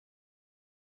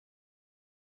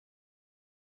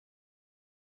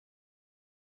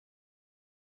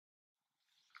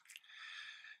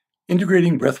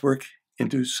Integrating breathwork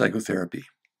into psychotherapy.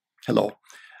 Hello,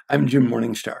 I'm Jim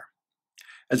Morningstar.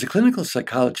 As a clinical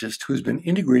psychologist who has been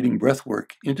integrating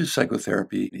breathwork into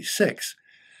psychotherapy since 1986,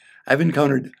 I've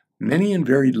encountered many and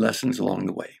varied lessons along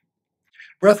the way.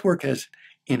 Breathwork has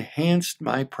enhanced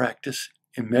my practice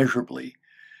immeasurably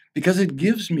because it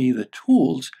gives me the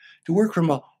tools to work from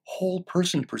a whole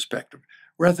person perspective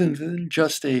rather than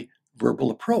just a verbal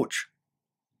approach.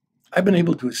 I've been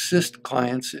able to assist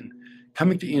clients in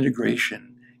coming to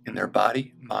integration in their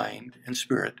body, mind, and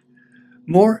spirit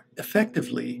more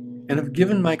effectively, and have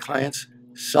given my clients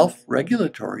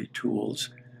self-regulatory tools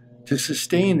to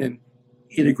sustain an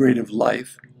integrative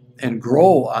life and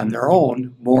grow on their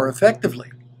own more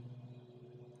effectively.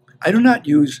 I do not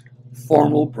use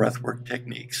formal breathwork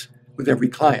techniques with every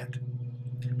client,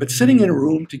 but sitting in a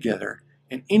room together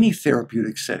in any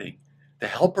therapeutic setting, the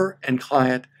helper and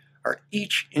client are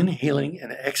each inhaling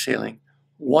and exhaling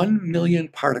 1 million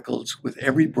particles with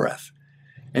every breath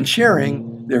and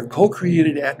sharing their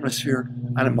co-created atmosphere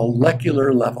on a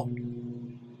molecular level.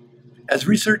 As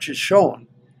research has shown,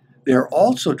 they are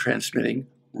also transmitting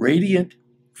radiant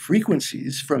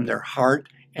frequencies from their heart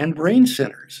and brain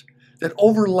centers that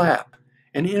overlap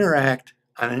and interact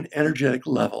on an energetic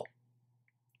level.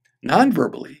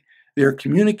 Non-verbally, they are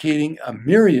communicating a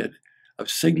myriad of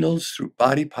signals through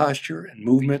body posture and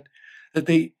movement that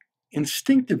they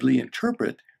instinctively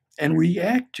interpret and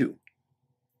react to.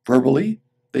 Verbally,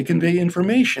 they convey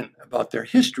information about their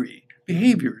history,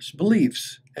 behaviors,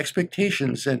 beliefs,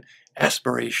 expectations, and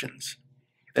aspirations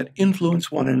that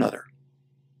influence one another.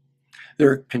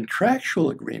 Their contractual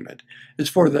agreement is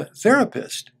for the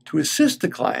therapist to assist the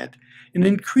client in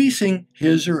increasing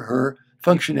his or her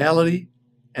functionality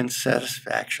and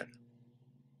satisfaction.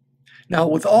 Now,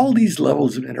 with all these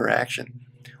levels of interaction,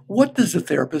 what does the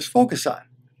therapist focus on?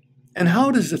 And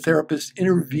how does the therapist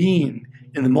intervene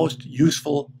in the most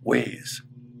useful ways?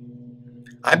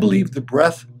 I believe the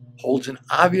breath holds an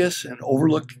obvious and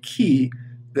overlooked key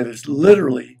that is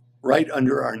literally right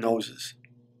under our noses.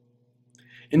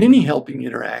 In any helping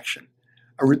interaction,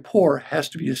 a rapport has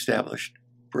to be established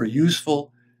for a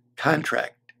useful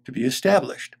contract to be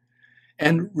established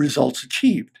and results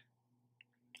achieved.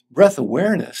 Breath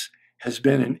awareness has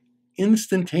been an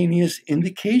instantaneous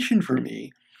indication for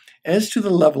me as to the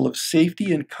level of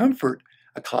safety and comfort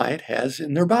a client has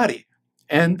in their body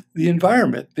and the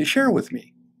environment they share with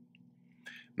me.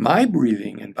 My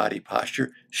breathing and body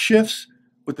posture shifts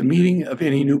with the meeting of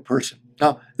any new person.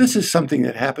 Now, this is something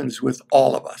that happens with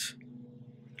all of us.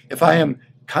 If I am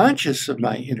conscious of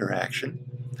my interaction,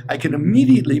 I can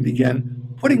immediately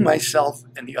begin putting myself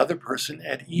and the other person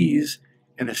at ease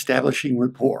and establishing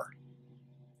rapport.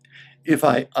 If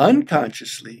I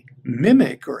unconsciously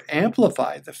mimic or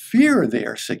amplify the fear they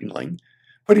are signaling,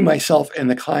 putting myself and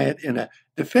the client in a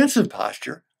defensive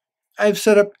posture, I have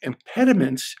set up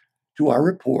impediments to our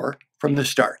rapport from the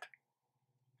start.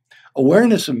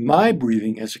 Awareness of my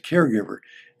breathing as a caregiver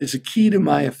is a key to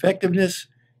my effectiveness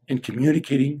in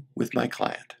communicating with my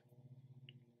client.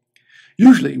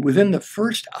 Usually, within the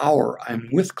first hour I'm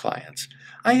with clients,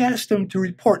 I ask them to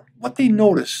report what they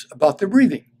notice about their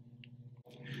breathing.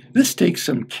 This takes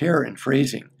some care and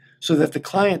phrasing so that the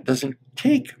client doesn't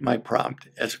take my prompt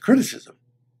as a criticism.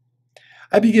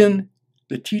 I begin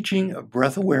the teaching of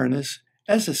breath awareness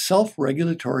as a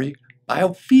self-regulatory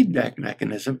biofeedback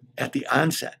mechanism at the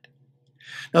onset.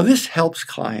 Now, this helps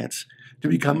clients to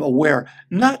become aware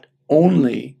not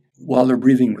only while they're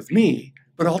breathing with me,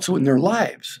 but also in their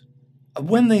lives of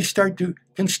when they start to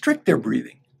constrict their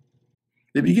breathing.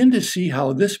 They begin to see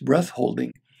how this breath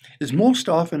holding is most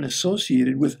often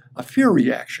associated with a fear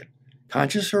reaction,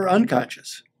 conscious or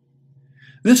unconscious.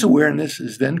 This awareness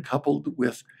is then coupled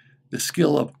with the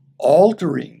skill of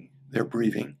altering their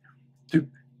breathing to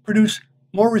produce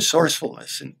more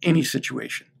resourcefulness in any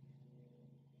situation.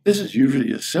 This is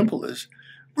usually as simple as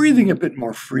breathing a bit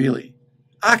more freely,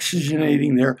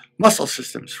 oxygenating their muscle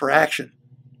systems for action,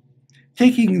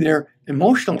 taking their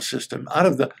emotional system out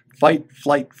of the fight,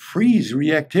 flight, freeze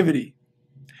reactivity,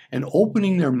 and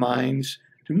opening their minds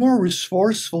to more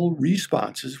resourceful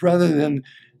responses rather than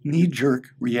knee-jerk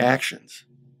reactions.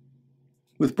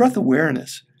 With breath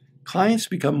awareness, clients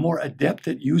become more adept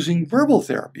at using verbal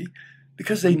therapy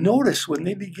because they notice when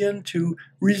they begin to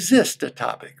resist a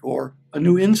topic or a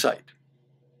new insight.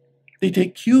 They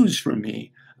take cues from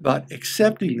me about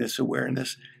accepting this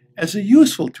awareness as a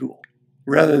useful tool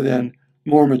rather than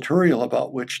more material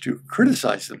about which to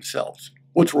criticize themselves.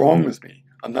 What's wrong with me?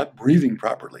 I'm not breathing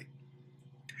properly.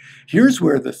 Here's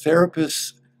where the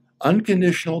therapist's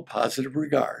unconditional positive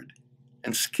regard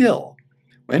and skill,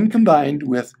 when combined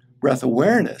with breath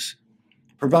awareness,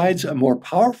 provides a more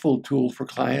powerful tool for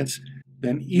clients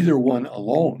than either one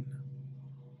alone.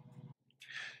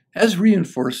 As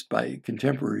reinforced by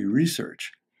contemporary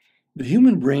research, the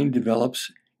human brain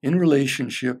develops in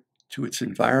relationship to its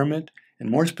environment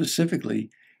and, more specifically,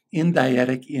 in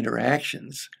dyadic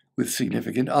interactions with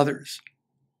significant others.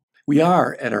 We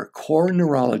are, at our core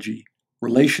neurology,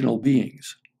 relational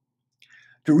beings.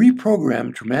 To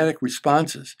reprogram traumatic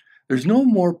responses, there's no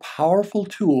more powerful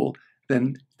tool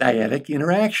than dyadic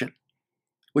interaction,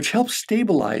 which helps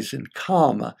stabilize and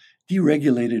calm a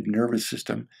deregulated nervous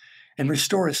system and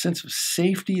restore a sense of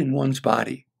safety in one's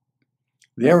body.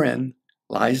 Therein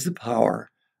lies the power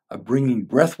of bringing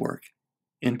breathwork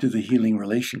into the healing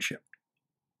relationship.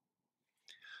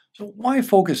 So why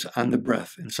focus on the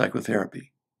breath in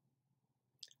psychotherapy?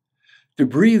 To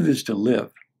breathe is to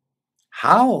live.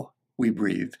 How we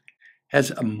breathe has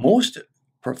a most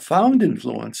profound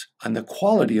influence on the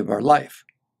quality of our life.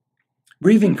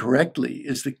 Breathing correctly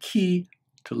is the key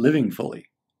to living fully.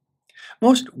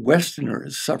 Most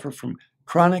Westerners suffer from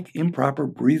chronic improper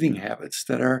breathing habits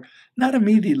that are not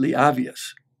immediately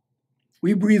obvious.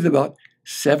 We breathe about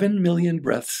 7 million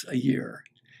breaths a year,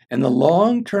 and the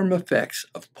long-term effects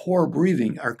of poor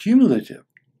breathing are cumulative.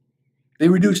 They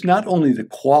reduce not only the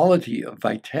quality of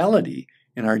vitality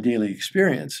in our daily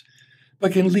experience,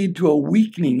 but can lead to a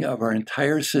weakening of our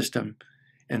entire system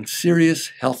and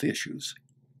serious health issues.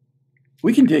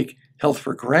 We can take health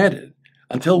for granted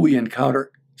until we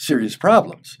encounter serious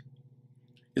problems.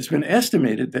 It's been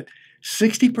estimated that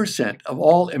 60% of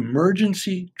all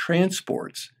emergency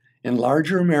transports in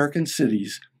larger American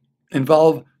cities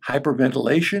involve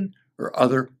hyperventilation or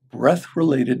other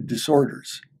breath-related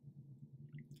disorders.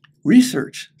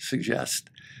 Research suggests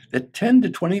that 10 to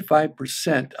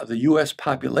 25% of the U.S.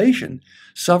 population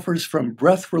suffers from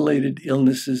breath-related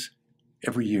illnesses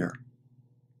every year.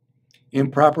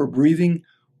 Improper breathing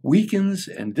weakens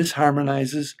and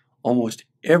disharmonizes almost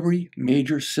every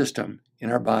major system in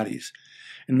our bodies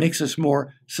and makes us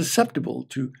more susceptible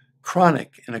to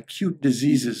chronic and acute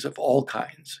diseases of all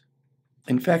kinds: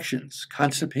 infections,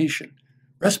 constipation,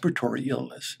 respiratory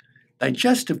illness,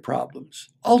 digestive problems,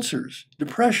 ulcers,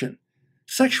 depression,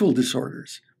 sexual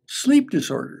disorders, sleep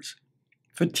disorders,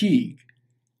 fatigue,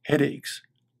 headaches,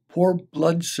 poor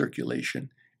blood circulation,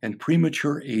 and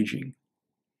premature aging.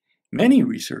 Many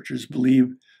researchers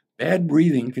believe bad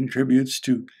breathing contributes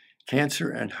to cancer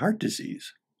and heart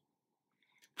disease.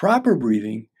 Proper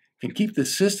breathing can keep the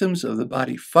systems of the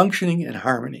body functioning in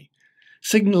harmony,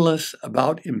 signal us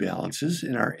about imbalances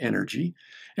in our energy,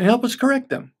 and help us correct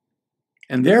them,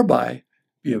 and thereby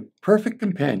be a perfect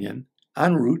companion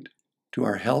en route to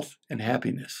our health and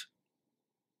happiness.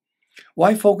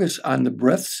 Why focus on the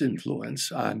breath's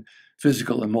influence on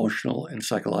physical, emotional, and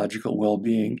psychological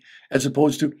well-being as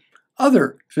opposed to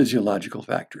other physiological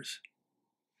factors?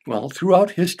 Well,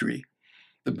 throughout history,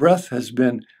 the breath has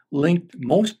been linked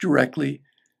most directly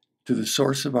to the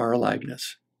source of our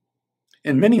aliveness.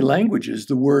 In many languages,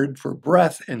 the word for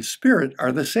breath and spirit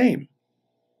are the same.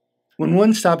 When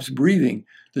one stops breathing,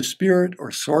 the spirit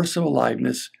or source of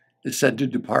aliveness is said to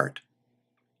depart.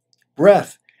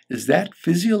 Breath is that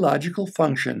physiological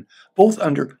function both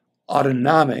under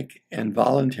autonomic and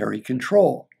voluntary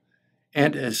control,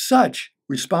 and as such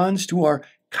responds to our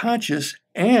conscious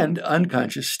and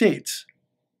unconscious states.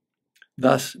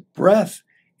 Thus, breath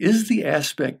is the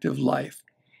aspect of life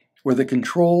where the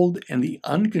controlled and the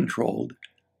uncontrolled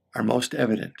are most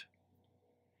evident.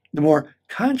 The more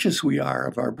conscious we are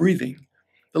of our breathing,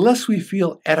 the less we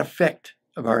feel at effect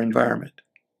of our environment.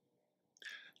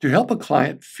 To help a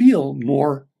client feel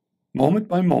more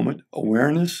moment-by-moment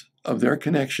awareness of their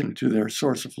connection to their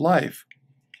source of life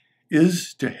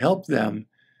is to help them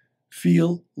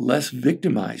feel less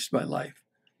victimized by life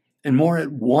and more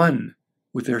at one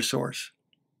with their source.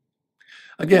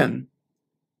 Again,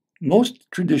 most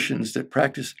traditions that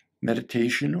practice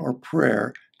meditation or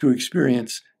prayer to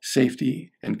experience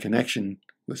safety and connection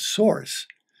with Source,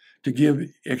 to give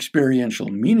experiential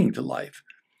meaning to life,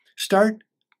 start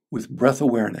with breath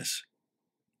awareness.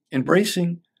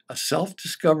 Embracing a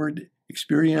self-discovered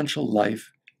experiential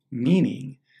life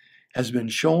meaning has been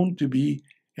shown to be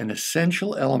an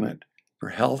essential element for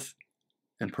health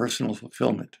and personal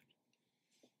fulfillment.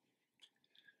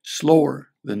 Slower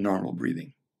than normal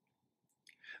breathing.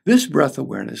 This breath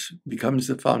awareness becomes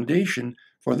the foundation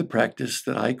for the practice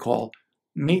that I call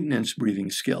maintenance breathing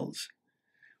skills,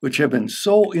 which have been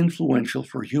so influential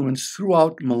for humans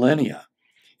throughout millennia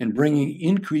in bringing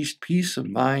increased peace of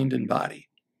mind and body.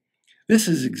 This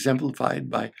is exemplified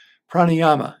by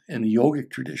pranayama in the yogic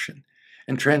tradition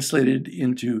and translated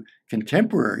into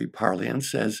contemporary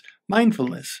parlance as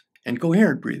mindfulness and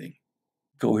coherent breathing.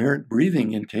 coherent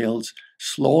breathing entails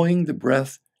slowing the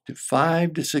breath to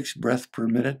 5 to 6 breaths per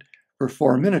minute for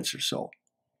 4 minutes or so.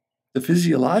 The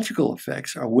physiological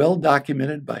effects are well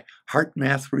documented by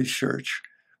HeartMath research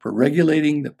for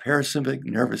regulating the parasympathetic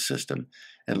nervous system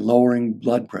and lowering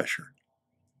blood pressure.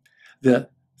 The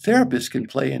therapist can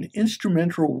play an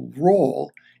instrumental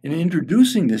role in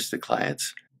introducing this to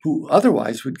clients who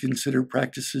otherwise would consider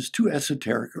practices too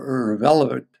esoteric or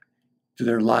irrelevant to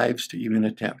their lives to even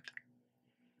attempt.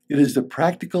 It is the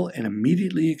practical and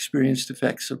immediately experienced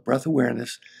effects of breath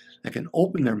awareness that can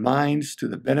open their minds to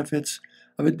the benefits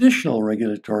of additional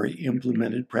regulatory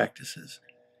implemented practices.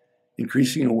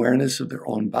 Increasing awareness of their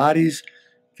own bodies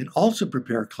can also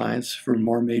prepare clients for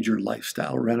more major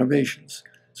lifestyle renovations,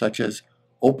 such as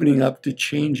opening up to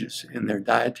changes in their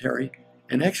dietary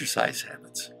and exercise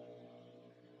habits.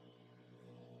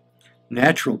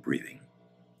 Natural breathing.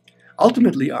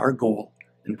 Ultimately, our goal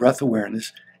in breath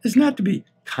awareness is not to be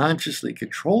consciously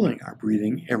controlling our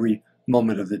breathing every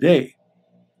moment of the day.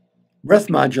 Breath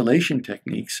modulation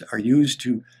techniques are used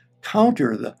to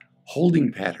counter the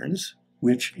holding patterns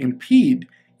which impede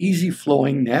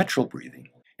easy-flowing natural breathing,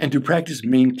 and to practice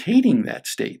maintaining that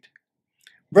state.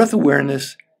 Breath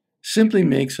awareness simply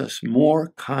makes us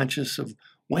more conscious of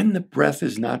when the breath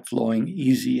is not flowing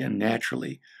easy and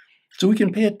naturally, so we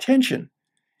can pay attention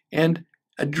and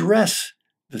address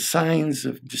the signs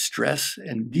of distress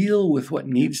and deal with what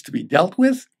needs to be dealt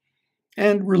with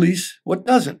and release what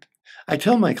doesn't. I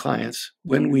tell my clients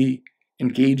when we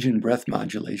engage in breath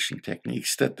modulation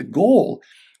techniques that the goal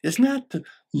is not to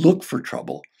look for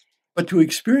trouble, but to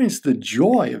experience the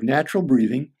joy of natural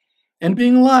breathing and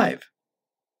being alive.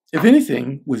 If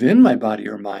anything within my body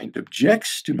or mind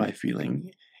objects to my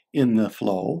feeling in the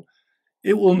flow,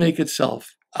 it will make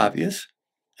itself obvious,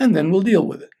 and then we'll deal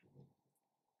with it.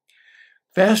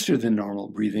 Faster than normal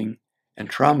breathing and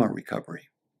trauma recovery.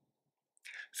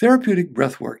 Therapeutic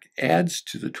breathwork adds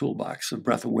to the toolbox of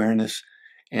breath awareness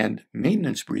and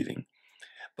maintenance breathing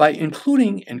by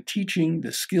including and teaching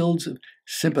the skills of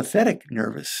sympathetic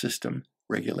nervous system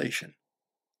regulation.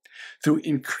 Through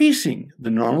increasing the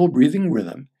normal breathing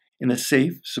rhythm in a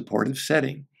safe, supportive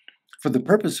setting for the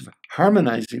purpose of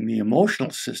harmonizing the emotional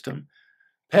system,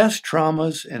 past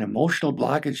traumas and emotional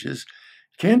blockages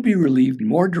can be relieved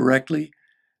more directly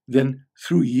than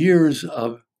through years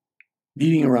of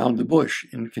beating around the bush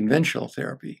in conventional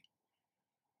therapy.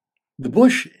 The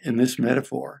bush in this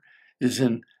metaphor is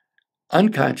an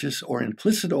unconscious or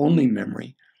implicit-only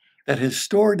memory that has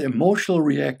stored emotional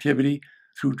reactivity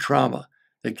through trauma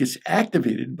that gets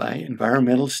activated by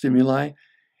environmental stimuli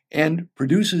and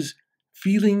produces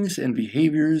feelings and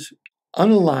behaviors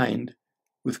unaligned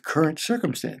with current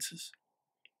circumstances.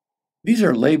 These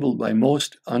are labeled by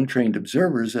most untrained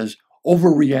observers as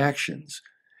overreactions.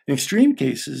 In extreme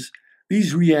cases,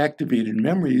 these reactivated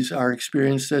memories are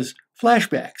experienced as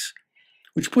flashbacks,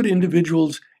 which put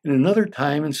individuals in another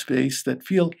time and space that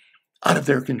feel out of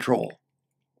their control.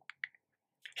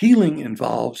 Healing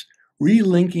involves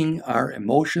relinking our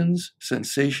emotions,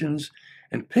 sensations,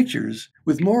 and pictures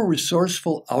with more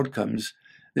resourceful outcomes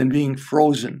than being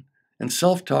frozen and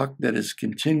self-talk that is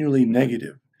continually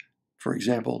negative. For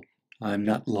example, I'm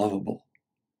not lovable.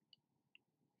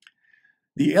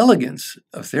 The elegance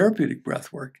of therapeutic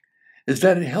breathwork is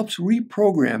that it helps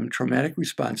reprogram traumatic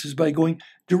responses by going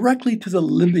directly to the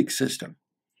limbic system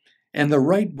and the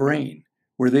right brain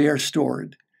where they are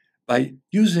stored by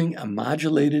using a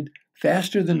modulated,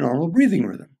 faster than normal breathing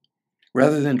rhythm,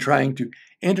 rather than trying to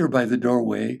enter by the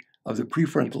doorway of the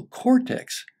prefrontal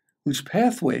cortex, whose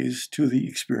pathways to the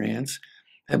experience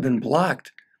have been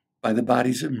blocked by the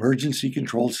body's emergency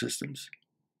control systems.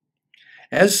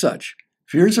 As such,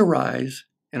 fears arise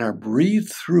and are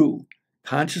breathed through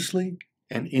consciously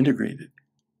and integrated.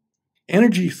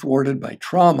 Energy thwarted by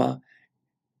trauma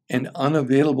and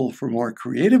unavailable for more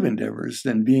creative endeavors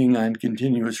than being on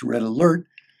continuous red alert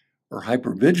or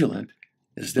hypervigilant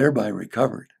is thereby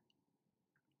recovered.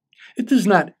 It does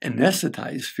not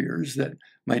anesthetize fears that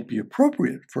might be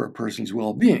appropriate for a person's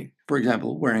well-being, for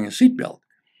example, wearing a seatbelt.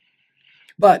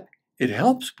 But it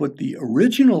helps put the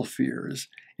original fears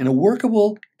in a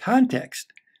workable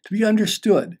context to be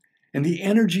understood and the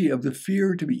energy of the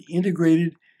fear to be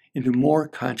integrated into more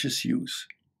conscious use.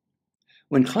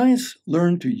 When clients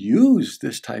learn to use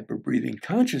this type of breathing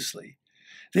consciously,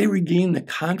 they regain the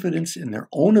confidence in their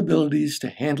own abilities to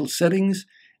handle settings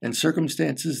and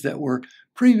circumstances that were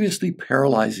previously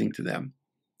paralyzing to them.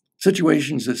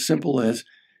 Situations as simple as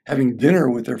having dinner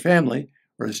with their family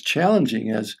or as challenging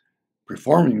as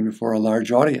performing before a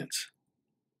large audience.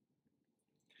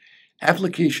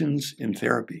 Applications in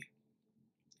therapy.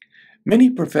 Many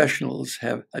professionals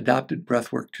have adopted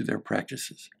breathwork to their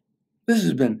practices. This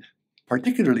has been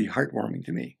particularly heartwarming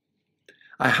to me.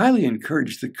 I highly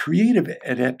encourage the creative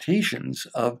adaptations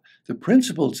of the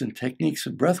principles and techniques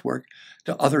of breathwork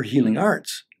to other healing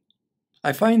arts.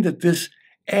 I find that this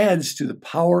adds to the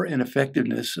power and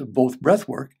effectiveness of both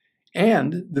breathwork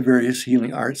and the various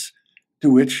healing arts to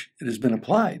which it has been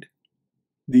applied.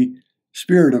 The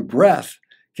spirit of breath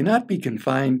cannot be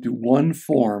confined to one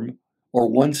form or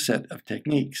one set of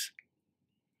techniques.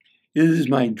 It is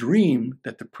my dream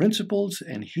that the principles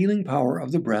and healing power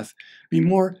of the breath be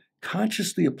more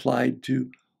consciously applied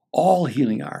to all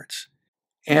healing arts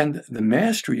and the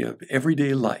mastery of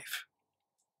everyday life.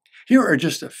 Here are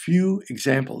just a few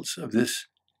examples of this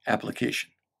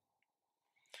application.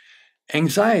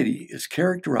 Anxiety is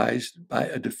characterized by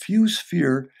a diffuse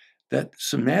fear that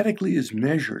somatically is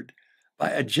measured by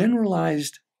a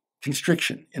generalized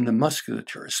constriction in the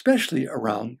musculature, especially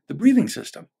around the breathing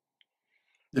system.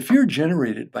 The fear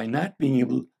generated by not being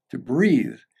able to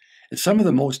breathe is some of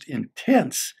the most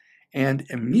intense and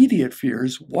immediate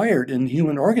fears wired in the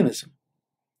human organism.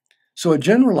 So a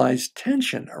generalized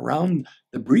tension around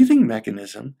the breathing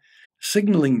mechanism,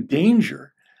 signaling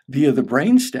danger via the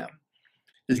brainstem,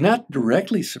 is not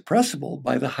directly suppressible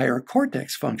by the higher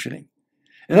cortex functioning.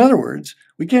 In other words,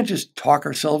 we can't just talk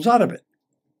ourselves out of it.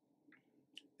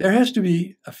 There has to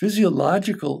be a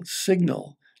physiological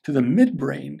signal to the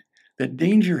midbrain that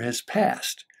danger has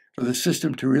passed for the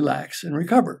system to relax and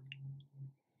recover.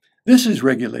 This is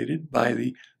regulated by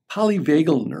the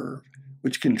polyvagal nerve,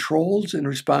 which controls and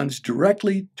responds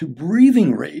directly to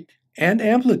breathing rate and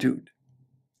amplitude.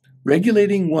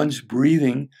 Regulating one's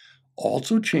breathing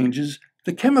also changes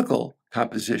the chemical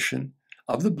composition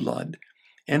of the blood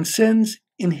and sends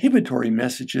inhibitory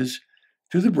messages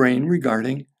to the brain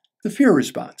regarding the fear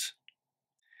response.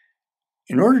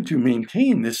 In order to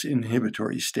maintain this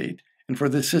inhibitory state and for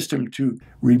the system to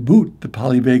reboot, the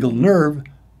polyvagal nerve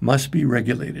must be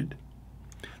regulated.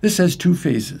 This has two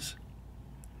phases.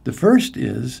 The first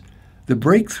is the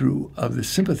breakthrough of the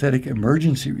sympathetic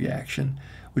emergency reaction,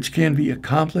 which can be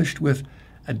accomplished with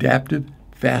adaptive,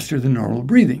 faster than normal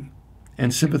breathing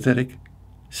and sympathetic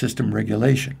system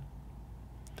regulation.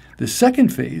 The second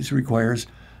phase requires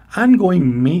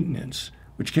ongoing maintenance,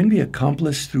 which can be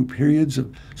accomplished through periods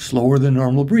of slower than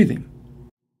normal breathing.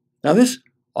 Now, this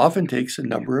often takes a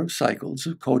number of cycles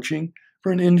of coaching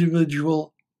for an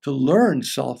individual to learn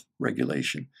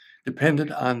self-regulation,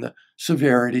 dependent on the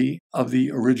severity of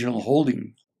the original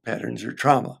holding patterns or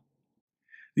trauma.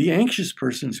 The anxious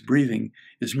person's breathing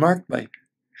is marked by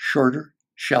shorter,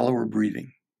 shallower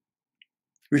breathing.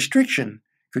 Restriction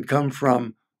could come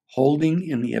from holding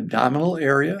in the abdominal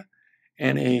area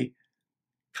and a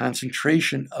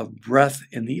concentration of breath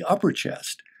in the upper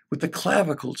chest, with the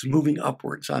clavicles moving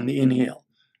upwards on the inhale,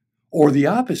 or the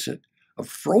opposite of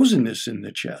frozenness in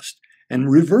the chest and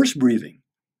reverse breathing,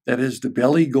 that is, the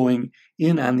belly going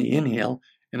in on the inhale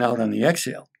and out on the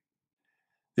exhale.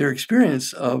 Their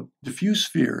experience of diffuse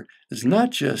fear is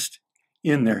not just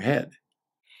in their head.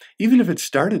 Even if it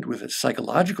started with a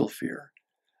psychological fear,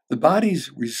 the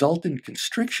body's resultant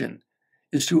constriction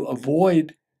is to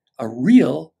avoid a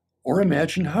real or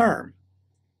imagined harm.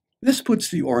 This puts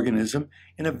the organism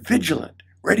in a vigilant,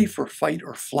 ready for fight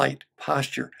or flight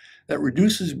posture that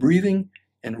reduces breathing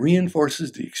and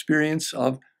reinforces the experience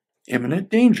of imminent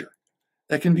danger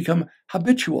that can become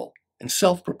habitual and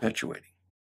self-perpetuating.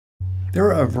 There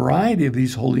are a variety of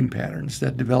these holding patterns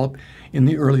that develop in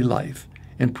the early life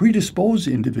and predispose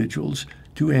individuals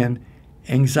to an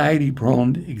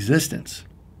anxiety-prone existence.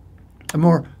 A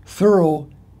more thorough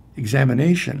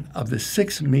examination of the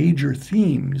 6 major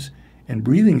themes and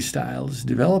breathing styles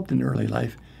developed in early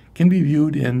life can be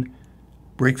viewed in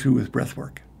Breakthrough with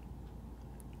Breathwork.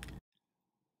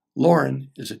 Lauren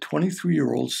is a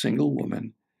 23-year-old single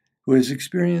woman who has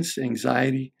experienced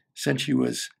anxiety since she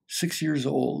was 6 years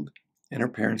old and her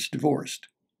parents divorced.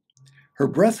 Her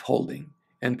breath holding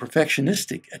and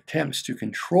perfectionistic attempts to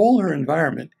control her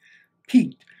environment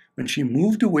peaked when she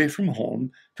moved away from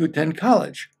home to attend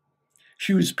college.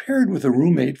 She was paired with a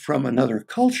roommate from another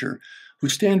culture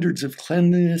whose standards of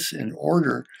cleanliness and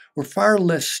order were far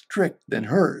less strict than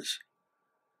hers.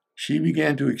 She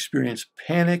began to experience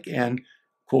panic and,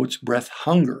 quotes, breath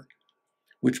hunger,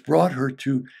 which brought her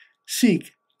to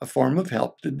seek a form of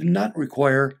help that did not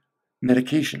require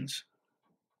medications.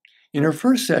 In her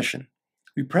first session,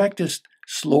 we practiced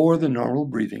slower than normal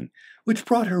breathing, which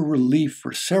brought her relief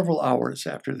for several hours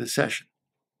after the session.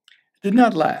 It did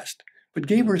not last, but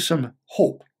gave her some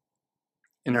hope.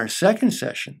 In our second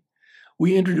session,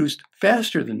 we introduced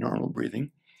faster than normal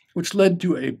breathing, which led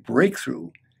to a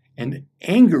breakthrough and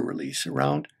anger release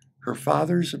around her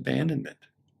father's abandonment.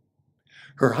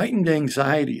 Her heightened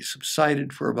anxiety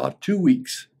subsided for about 2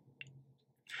 weeks.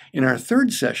 In our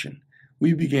third session,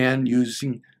 we began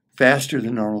using faster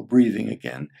than normal breathing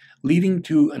again, leading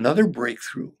to another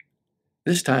breakthrough,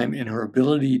 this time in her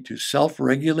ability to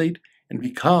self-regulate and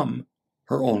become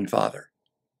her own father.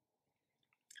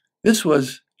 This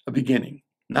was a beginning,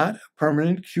 not a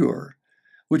permanent cure,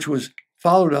 which was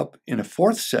followed up in a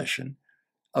fourth session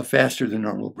of faster than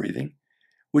normal breathing,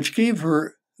 which gave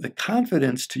her the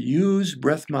confidence to use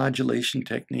breath modulation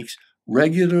techniques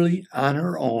regularly on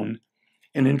her own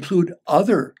and include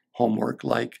other homework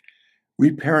like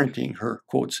reparenting her,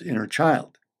 quotes, inner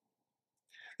child.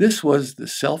 This was the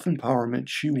self-empowerment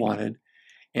she wanted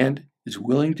and is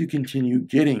willing to continue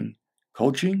getting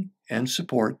coaching and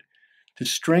support to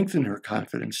strengthen her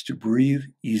confidence to breathe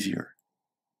easier.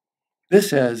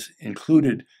 This has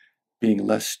included being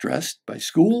less stressed by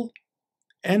school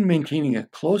and maintaining a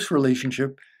close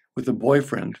relationship with a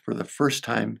boyfriend for the first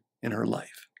time in her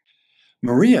life.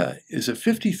 Maria is a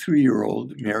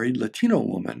 53-year-old married Latino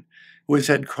woman who has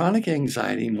had chronic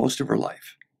anxiety most of her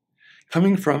life.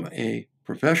 Coming from a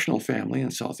professional family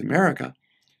in South America,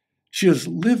 she has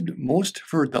lived most of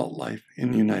her adult life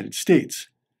in the United States,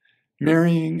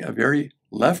 marrying a very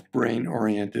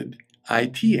left-brain-oriented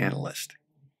IT analyst.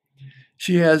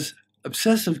 She has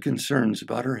obsessive concerns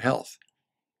about her health,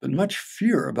 but much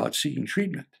fear about seeking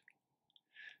treatment.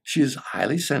 She is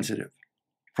highly sensitive,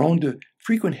 prone to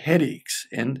frequent headaches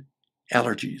and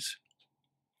allergies.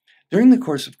 During the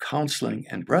course of counseling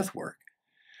and breathwork,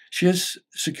 she has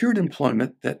secured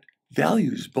employment that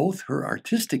values both her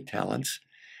artistic talents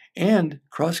and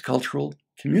cross-cultural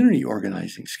community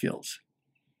organizing skills.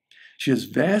 She has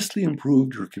vastly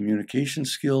improved her communication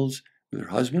skills with her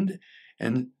husband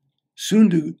and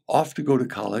soon off to go to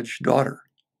college daughter.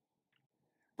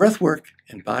 Breathwork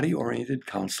and body-oriented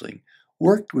counseling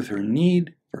worked with her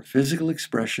need for physical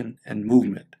expression and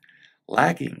movement,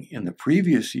 lacking in the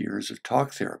previous years of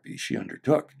talk therapy she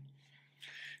undertook.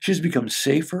 She has become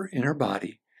safer in her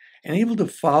body and able to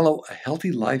follow a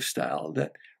healthy lifestyle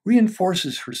that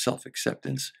reinforces her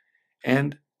self-acceptance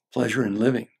and pleasure in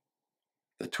living.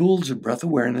 The tools of breath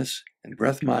awareness and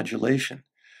breath modulation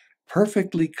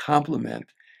perfectly complement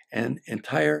an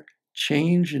entire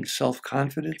change in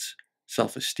self-confidence,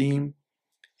 self-esteem,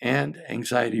 and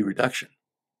anxiety reduction.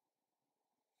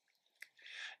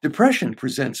 Depression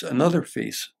presents another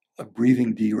face of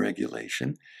breathing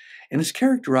deregulation and is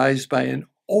characterized by an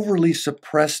overly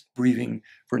suppressed breathing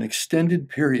for an extended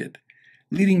period,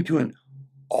 leading to an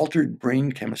altered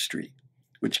brain chemistry,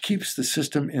 which keeps the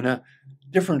system in a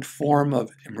different form of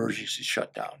emergency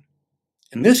shutdown.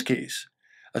 In this case,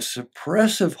 a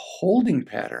suppressive holding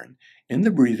pattern in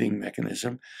the breathing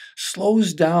mechanism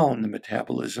slows down the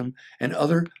metabolism and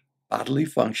other bodily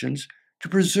functions to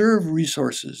preserve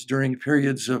resources during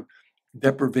periods of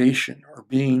deprivation or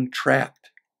being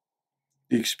trapped.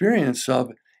 The experience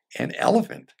of an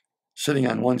elephant sitting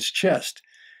on one's chest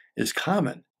is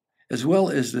common, as well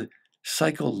as the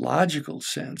psychological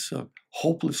sense of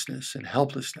hopelessness and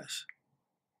helplessness.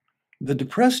 The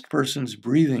depressed person's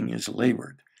breathing is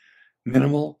labored,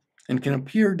 minimal, and can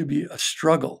appear to be a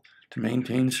struggle to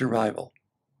maintain survival.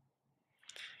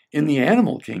 In the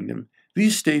animal kingdom,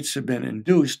 these states have been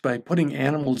induced by putting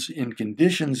animals in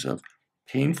conditions of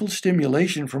painful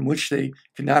stimulation from which they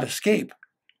cannot escape.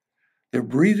 Their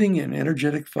breathing and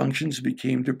energetic functions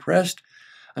became depressed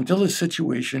until the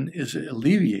situation is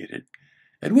alleviated,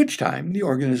 at which time the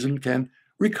organism can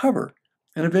recover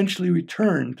and eventually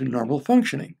return to normal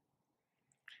functioning.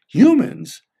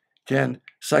 Humans can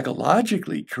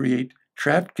psychologically create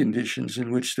trapped conditions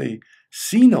in which they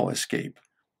see no escape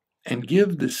and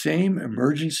give the same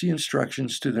emergency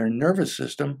instructions to their nervous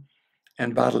system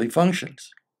and bodily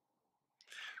functions.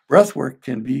 Breathwork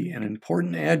can be an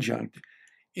important adjunct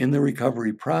in the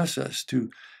recovery process to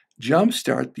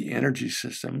jumpstart the energy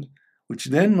system, which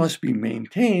then must be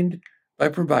maintained by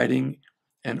providing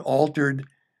an altered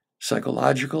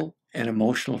psychological and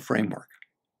emotional framework.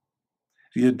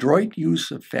 The adroit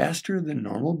use of faster than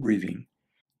normal breathing,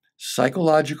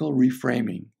 psychological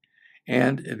reframing,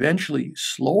 and eventually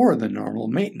slower than normal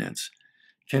maintenance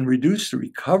can reduce the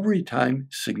recovery time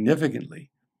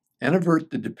significantly and avert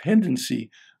the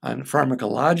dependency on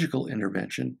pharmacological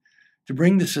intervention to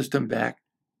bring the system back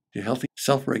to healthy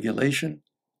self-regulation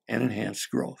and enhanced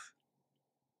growth.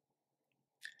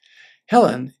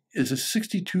 Helen is a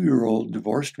 62-year-old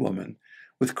divorced woman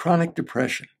with chronic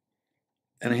depression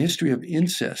and a history of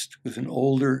incest with an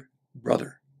older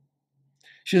brother.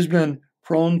 She has been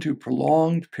prone to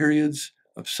prolonged periods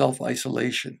of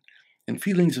self-isolation and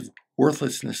feelings of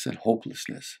worthlessness and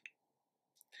hopelessness.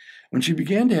 When she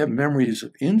began to have memories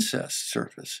of incest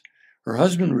surface, her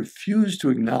husband refused to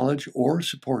acknowledge or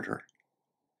support her.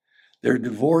 Their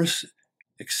divorce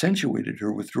accentuated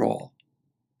her withdrawal.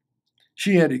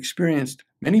 She had experienced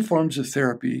many forms of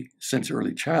therapy since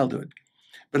early childhood,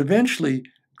 but eventually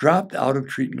dropped out of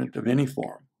treatment of any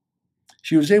form.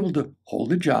 She was able to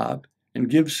hold a job and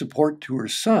give support to her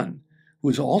son, who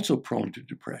is also prone to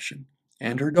depression,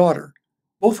 and her daughter,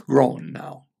 both grown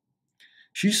now.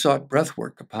 She sought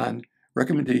breathwork upon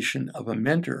recommendation of a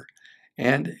mentor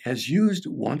and has used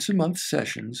once-a-month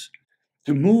sessions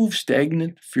to move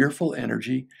stagnant, fearful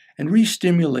energy and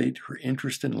re-stimulate her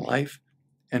interest in life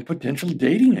and potential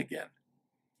dating again.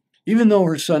 Even though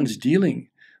her son's dealing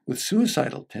with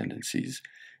suicidal tendencies,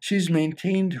 she's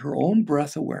maintained her own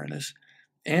breath awareness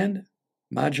and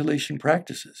modulation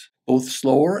practices, both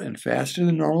slower and faster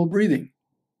than normal breathing.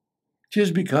 She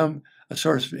has become a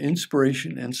source of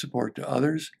inspiration and support to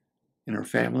others in her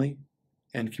family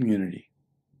and community.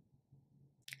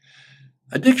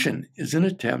 Addiction is an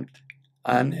attempt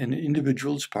on an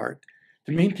individual's part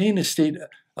to maintain a state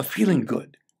of feeling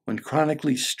good when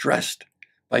chronically stressed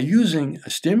by using a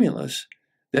stimulus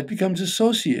that becomes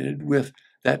associated with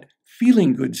that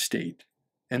feeling good state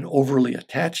and overly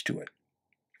attached to it.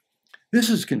 This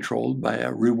is controlled by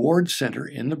a reward center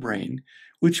in the brain,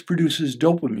 which produces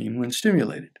dopamine when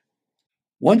stimulated.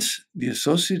 Once the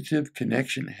associative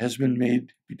connection has been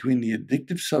made between the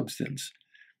addictive substance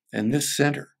and this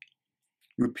center,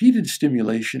 repeated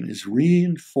stimulation is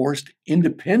reinforced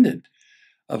independent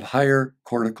of higher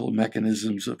cortical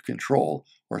mechanisms of control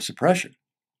or suppression.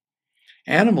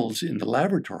 Animals in the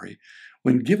laboratory,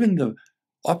 when given the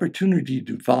opportunity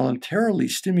to voluntarily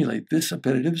stimulate this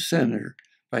appetitive center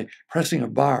by pressing a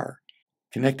bar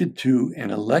connected to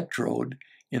an electrode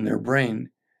in their brain,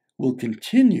 will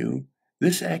continue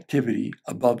this activity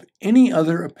above any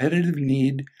other appetitive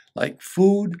need like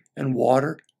food and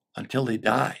water until they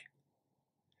die.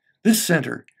 This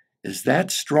center is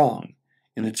that strong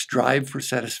in its drive for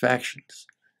satisfactions.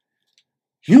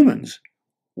 Humans,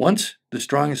 once the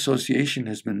strong association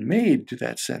has been made to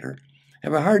that center,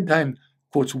 have a hard time,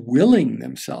 quotes, willing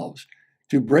themselves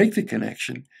to break the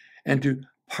connection and to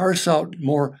parse out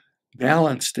more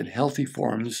balanced and healthy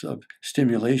forms of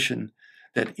stimulation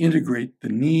that integrate the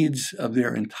needs of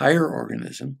their entire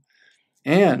organism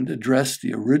and address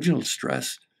the original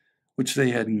stress which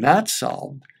they had not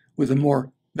solved with a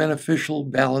more beneficial,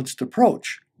 balanced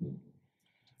approach.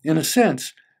 In a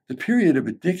sense, the period of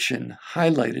addiction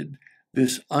highlighted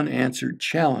this unanswered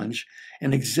challenge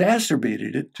and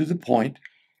exacerbated it to the point,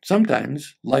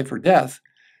 sometimes life or death,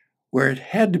 where it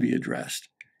had to be addressed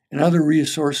and other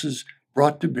resources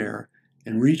brought to bear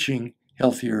in reaching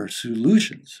healthier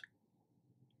solutions.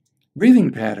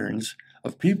 Breathing patterns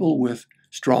of people with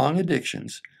strong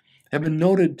addictions have been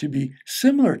noted to be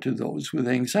similar to those with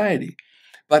anxiety,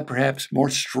 but perhaps more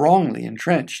strongly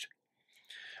entrenched.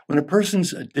 When a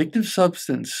person's addictive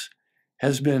substance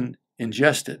has been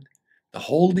ingested, the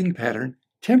holding pattern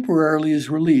temporarily is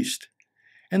released,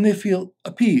 and they feel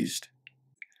appeased.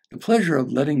 The pleasure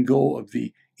of letting go of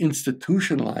the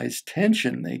institutionalized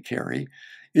tension they carry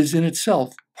is in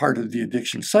itself part of the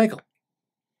addiction cycle.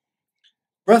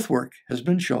 Breathwork has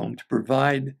been shown to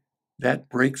provide that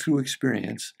breakthrough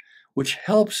experience, which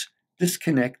helps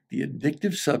disconnect the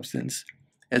addictive substance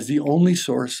as the only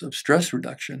source of stress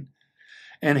reduction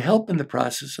and help in the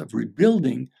process of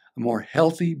rebuilding a more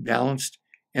healthy, balanced,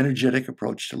 energetic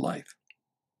approach to life.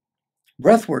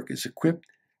 Breathwork is equipped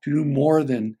to do more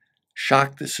than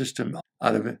shock the system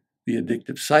out of the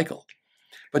addictive cycle,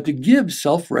 but to give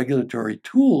self-regulatory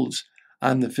tools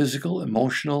on the physical,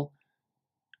 emotional,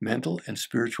 mental, and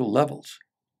spiritual levels,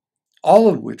 all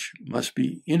of which must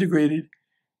be integrated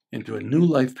into a new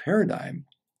life paradigm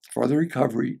for the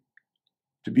recovery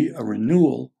to be a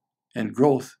renewal and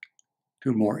growth to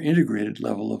a more integrated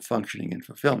level of functioning and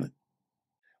fulfillment.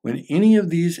 When any of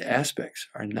these aspects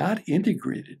are not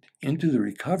integrated into the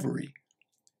recovery,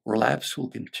 relapse will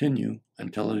continue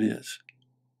until it is.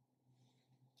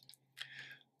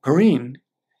 Corinne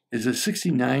is a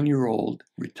 69-year-old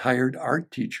retired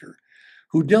art teacher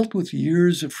who dealt with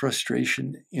years of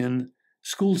frustration in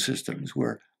school systems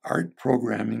where art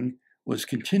programming was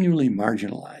continually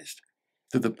marginalized,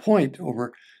 to the point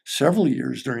over several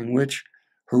years during which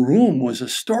her room was a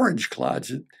storage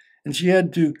closet and she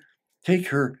had to take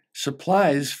her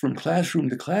supplies from classroom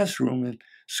to classroom and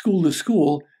school to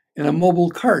school in a mobile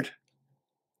cart.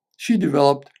 She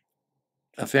developed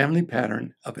a family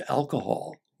pattern of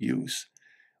alcohol use,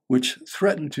 which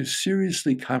threatened to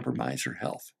seriously compromise her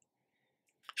health.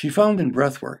 She found in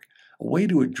breathwork a way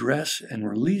to address and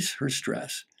release her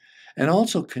stress, and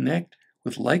also connect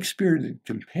with like-spirited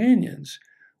companions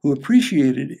who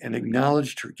appreciated and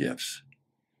acknowledged her gifts.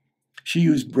 She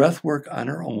used breathwork on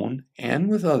her own and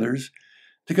with others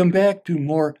to come back to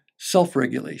more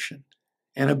self-regulation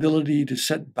and ability to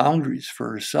set boundaries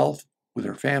for herself with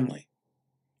her family.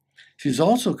 She's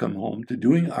also come home to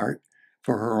doing art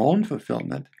for her own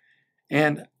fulfillment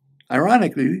and,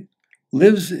 ironically,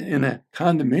 lives in a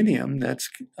condominium that's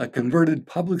a converted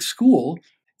public school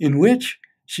in which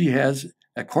she has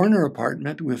a corner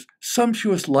apartment with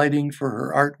sumptuous lighting for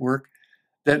her artwork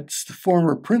that's the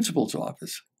former principal's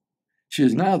office. She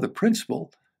is now the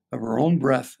principal of her own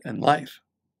breath and life.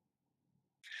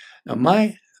 Now,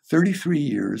 my 33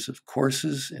 years of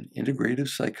courses in integrative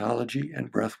psychology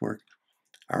and breathwork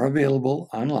are available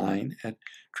online at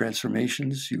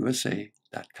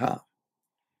transformationsusa.com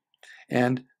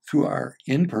and through our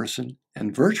in-person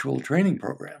and virtual training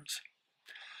programs.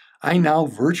 I now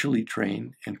virtually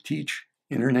train and teach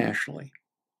internationally.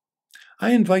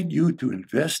 I invite you to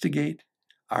investigate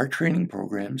our training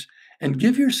programs and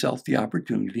give yourself the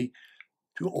opportunity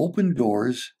to open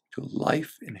doors to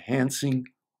life-enhancing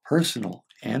personal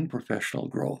and professional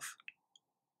growth.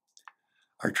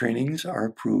 Our trainings are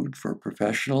approved for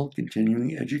professional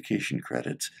continuing education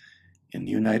credits in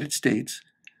the United States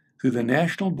through the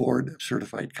National Board of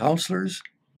Certified Counselors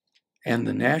and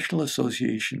the National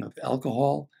Association of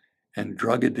Alcohol and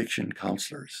Drug Addiction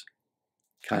Counselors.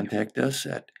 Contact us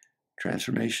at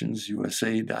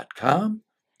transformationsusa.com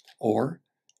or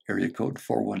area code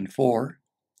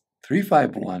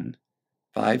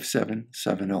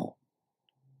 414-351-5770.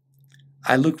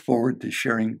 I look forward to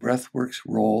sharing breathwork's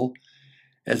role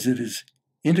as it is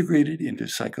integrated into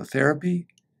psychotherapy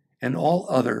and all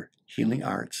other healing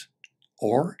arts,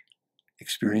 or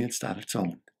experienced on its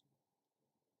own.